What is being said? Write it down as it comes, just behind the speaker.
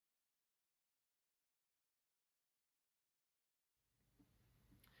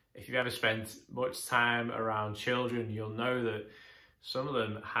If you've ever spent much time around children, you'll know that some of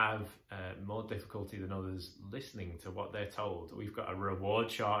them have more difficulty than others listening to what they're told. We've got a reward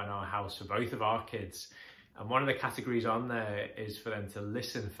chart in our house for both of our kids, and one of the categories on there is for them to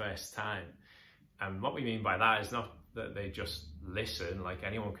listen first time. And what we mean by that is not that they just listen, like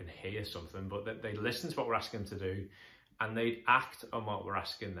anyone can hear something, but that they listen to what we're asking them to do and they act on what we're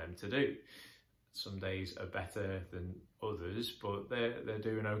asking them to do. Some days are better than others, but they're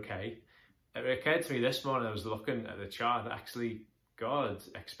doing okay. It occurred to me this morning, I was looking at the chart, that actually God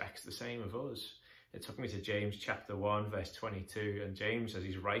expects the same of us. It took me to James chapter 1, verse 22, and James, as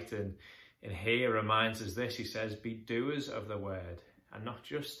he's writing in here, reminds us this. He says, "Be doers of the word, and not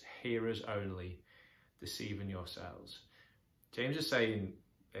just hearers only, deceiving yourselves." James is saying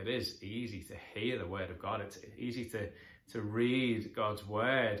it is easy to hear the word of God. It's easy to read God's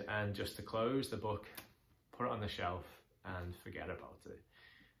word and just to close the book, put it on the shelf and forget about it.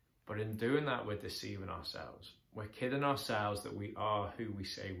 But in doing that, we're deceiving ourselves. We're kidding ourselves that we are who we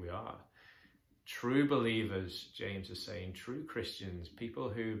say we are. True believers, James is saying, true Christians, people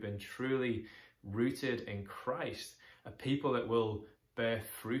who've been truly rooted in Christ, are people that will bear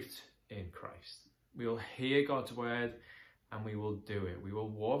fruit in Christ. We will hear God's word and we will do it. We will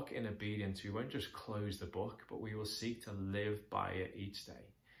walk in obedience. We won't just close the book, but we will seek to live by it each day.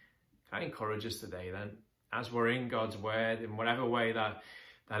 Can I encourage us today then, as we're in God's word, in whatever way that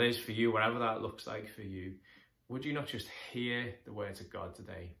is for you, whatever that looks like for you, would you not just hear the words of God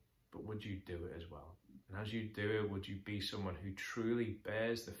today, but would you do it as well? And as you do it, would you be someone who truly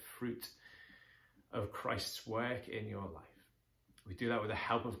bears the fruit of Christ's work in your life? We do that with the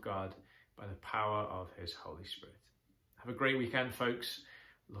help of God, by the power of his Holy Spirit. Have a great weekend, folks.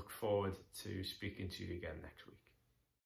 Look forward to speaking to you again next week.